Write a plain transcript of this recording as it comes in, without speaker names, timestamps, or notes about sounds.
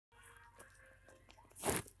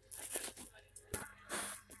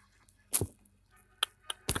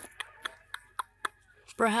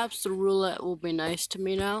Perhaps the roulette will be nice to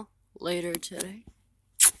me now, later today.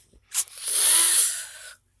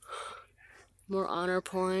 More honor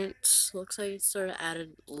points. Looks like it sort of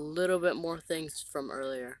added a little bit more things from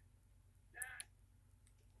earlier.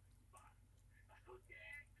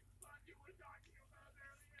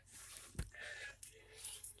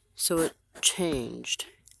 So it changed.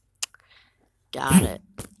 Got it.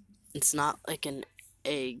 It's not like an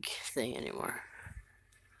egg thing anymore.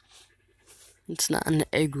 It's not an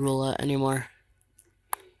egg roulette anymore.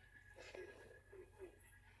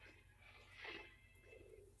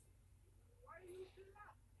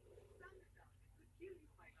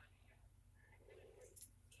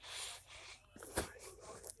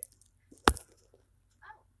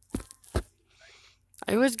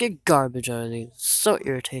 I always get garbage out of these. So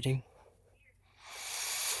irritating.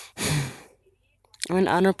 I mean,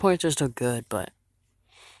 honor points are still good, but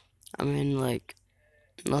I mean, like,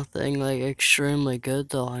 nothing like extremely good,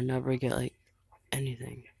 though. I never get like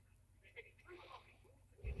anything.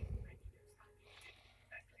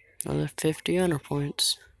 Another 50 honor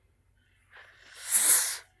points.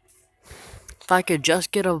 If I could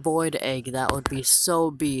just get a void egg, that would be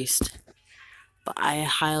so beast. But I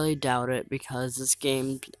highly doubt it because this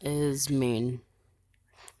game is mean.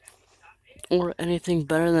 Or anything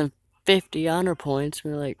better than 50 honor points,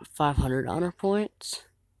 maybe like 500 honor points.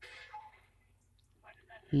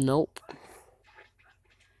 Nope.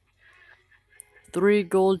 3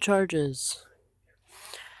 gold charges.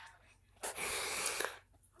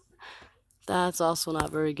 That's also not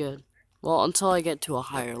very good. Well, until I get to a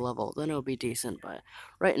higher level, then it'll be decent, but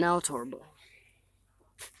right now it's horrible.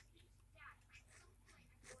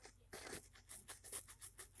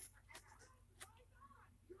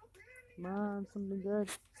 Come on, something good.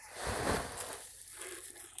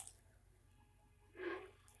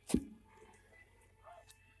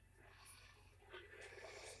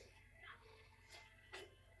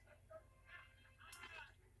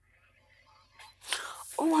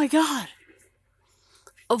 Oh my god!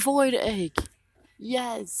 A void egg!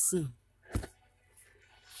 Yes!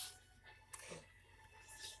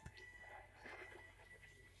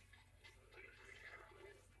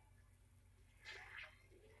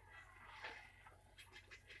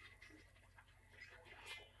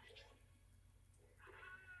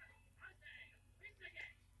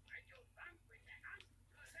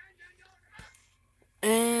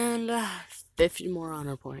 And 50 more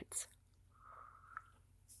honor points.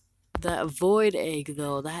 That void egg,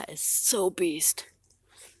 though, that is so beast.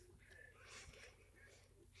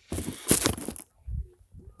 The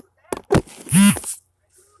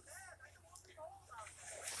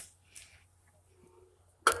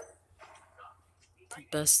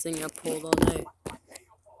best thing I pulled all day.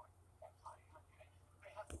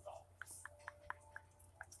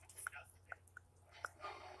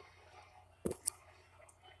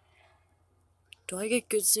 Do I get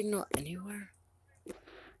good signal anywhere?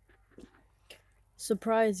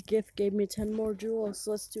 Surprise gift gave me 10 more jewels,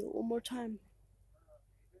 so let's do it one more time.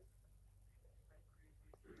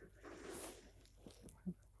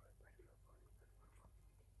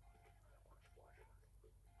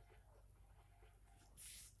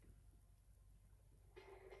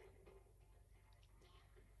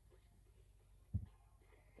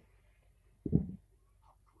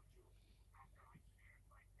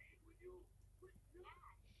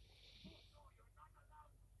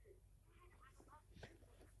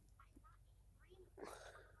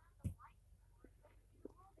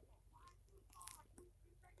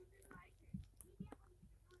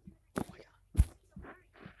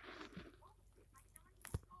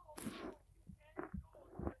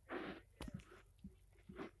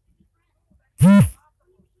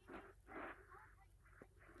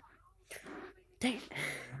 Dang.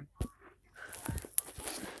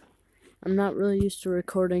 I'm not really used to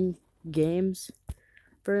recording games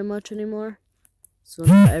very much anymore. So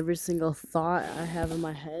not every single thought I have in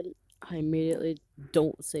my head, I immediately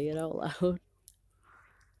don't say it out loud.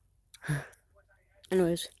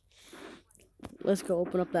 Anyways, let's go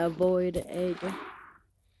open up that void egg.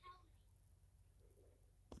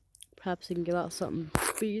 Perhaps he can give out something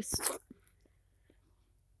beast.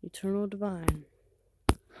 Eternal Divine.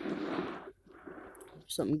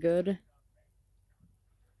 Something good.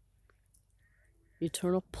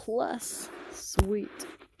 Eternal Plus. Sweet.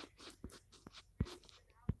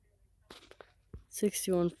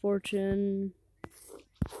 61 Fortune.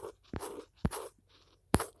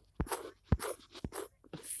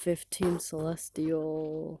 15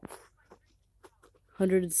 Celestial.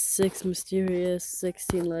 106 Mysterious.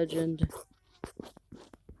 16 Legend.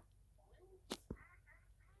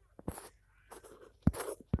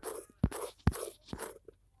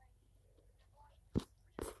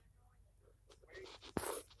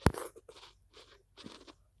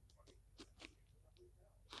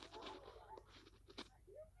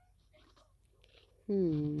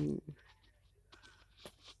 Hmm.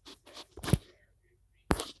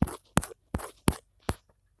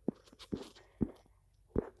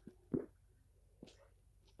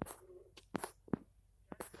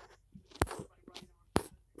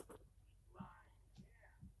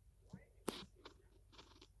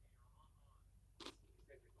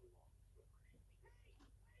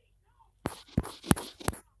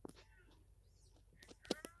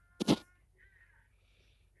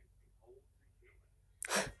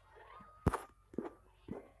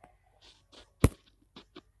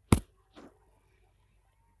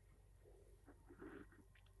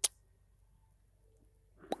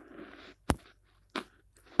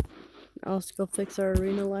 Now let's go fix our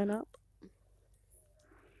arena lineup.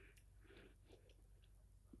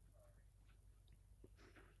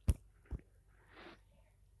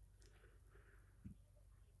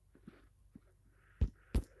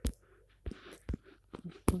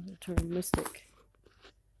 Turn Mystic.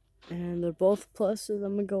 And they're both pluses.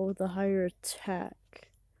 I'm gonna go with a higher attack.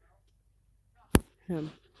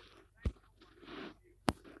 Him.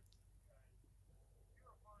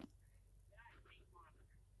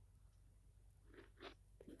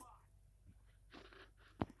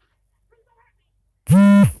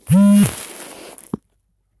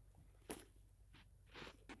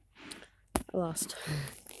 I lost.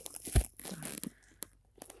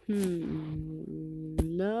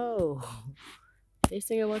 No.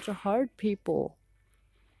 Facing a bunch of hard people.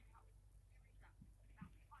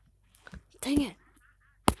 Dang it.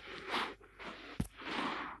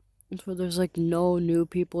 So there's like no new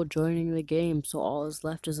people joining the game, so all is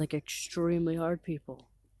left is like extremely hard people.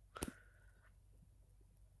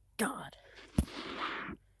 God.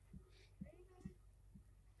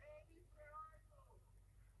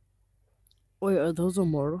 Wait, are those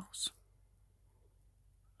immortals?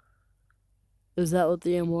 Is that what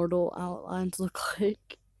the immortal outlines look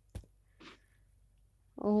like?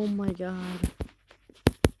 Oh my god.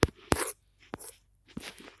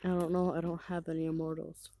 I don't know, I don't have any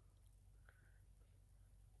immortals.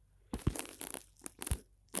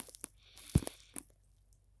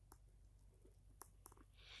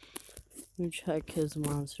 Let me check his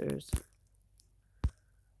monsters.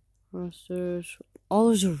 Monsters. Oh,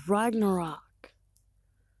 there's a Ragnarok.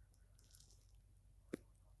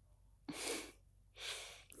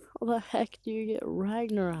 How the heck do you get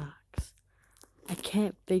Ragnaroks? I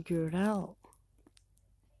can't figure it out.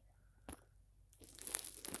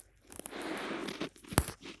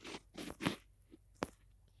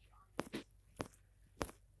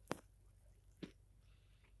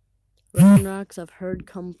 Ragnaroks I've heard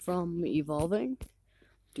come from evolving.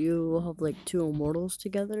 Do you have like two immortals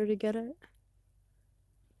together to get it?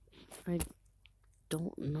 I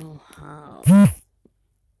don't know how.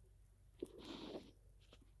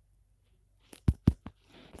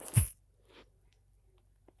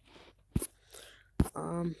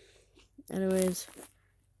 Anyways.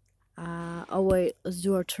 Oh wait, let's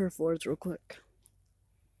do our turf wars real quick.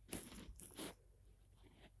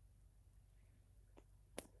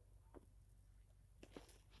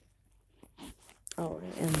 Oh,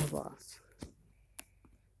 and the boss.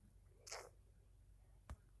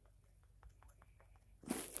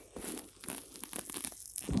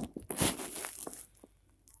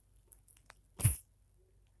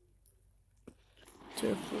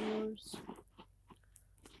 Turf wars.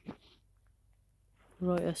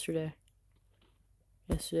 What about yesterday?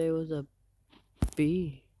 Yesterday was a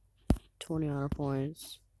B. 20 honor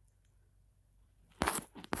points.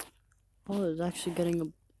 Oh, there's actually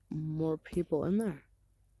getting more people in there.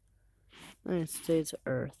 United States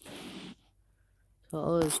Earth. So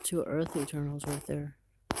oh, there's two Earth Eternals right there.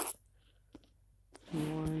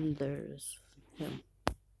 One, there's him.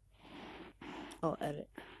 I'll edit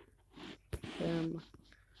him.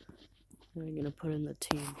 And I'm gonna put in the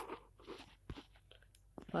team.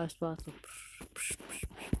 5 spots.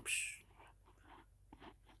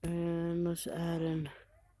 And let's add in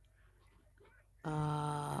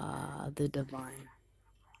the Divine.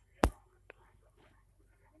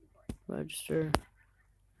 Register.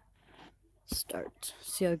 Start.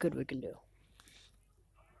 See how good we can do.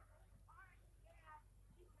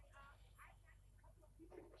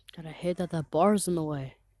 God, I hate that bar's in the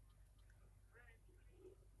way.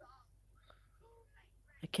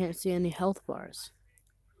 I can't see any health bars.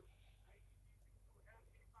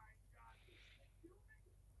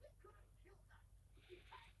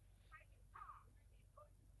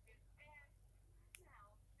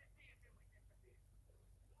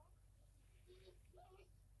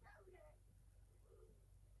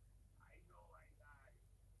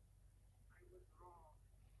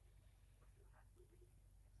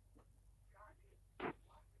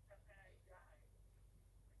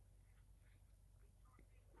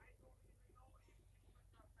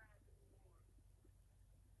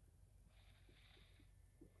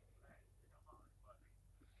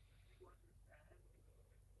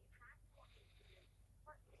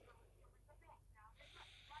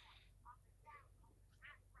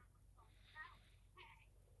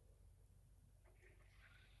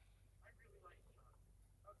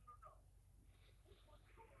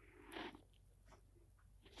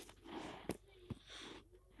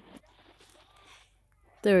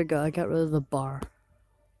 There we go. I got rid of the bar.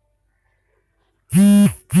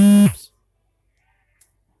 Oops.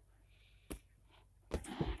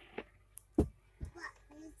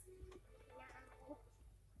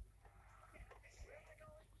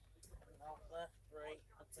 Left, right,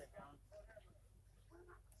 upside down.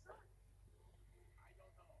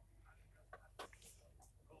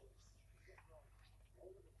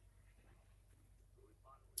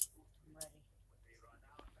 I'm ready.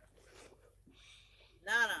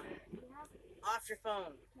 Nana, off your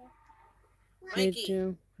phone. Me Mikey,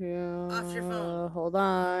 too. Yeah. off your phone. Hold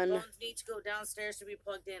on. Phones need to go downstairs to be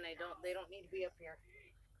plugged in. They don't need to be up here.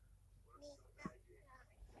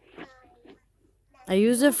 I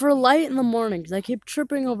use it for light in the morning because I keep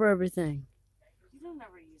tripping over everything. You don't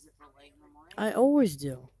ever use it for light in the morning. I always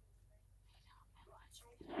do.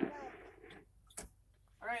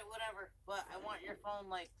 Alright, whatever. But I want your phone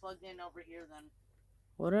like plugged in over here then.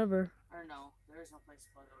 Whatever. Or no, there is no place to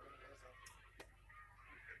plug over here, is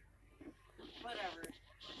there? Whatever.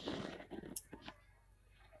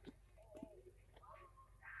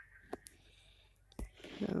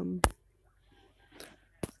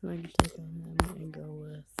 So I can take on him and go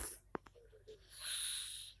with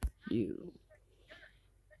you.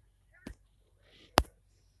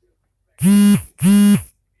 Yeah.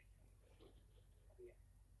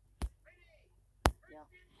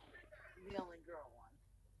 The only girl one.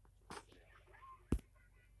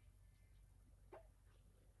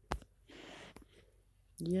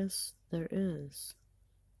 Yes, there is.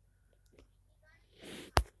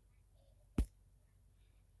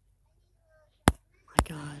 My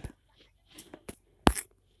God.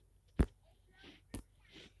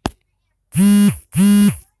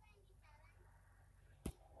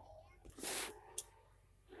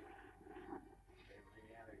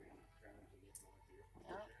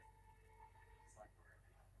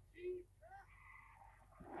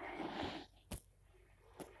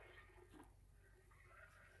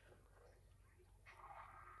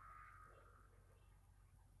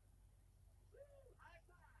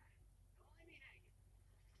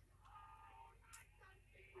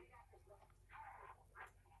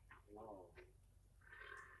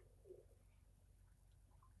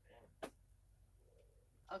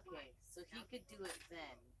 Okay, so he could do it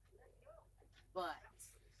then. But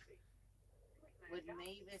when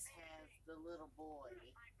Mavis has the little boy,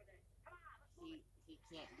 he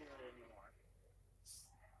can't do it anymore.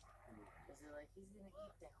 Because they're like, he's gonna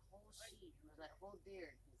eat that whole sheep or that whole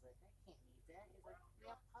deer. He's like, I can't eat that. He's like, we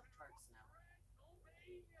have Pop-Tarts now.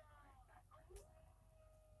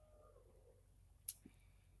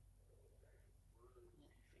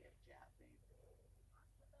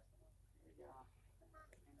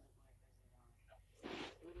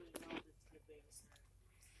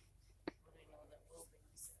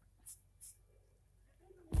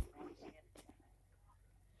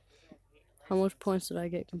 How much points did I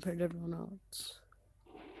get compared to everyone else?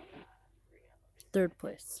 3rd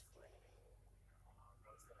place.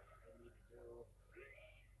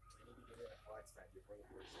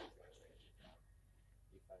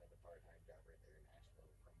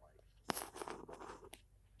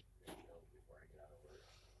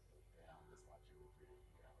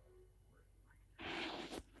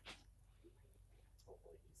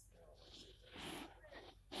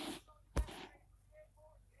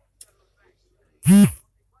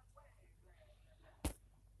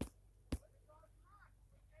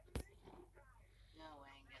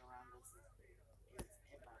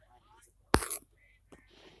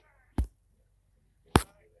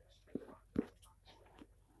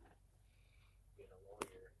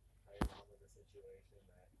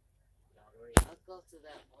 I'll go to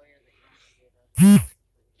that lawyer that you want to get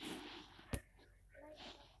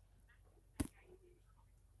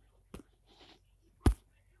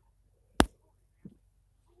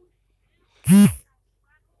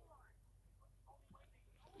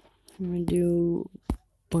I'm gonna do a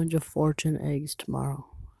bunch of fortune eggs tomorrow.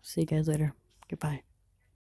 See you guys later. Goodbye.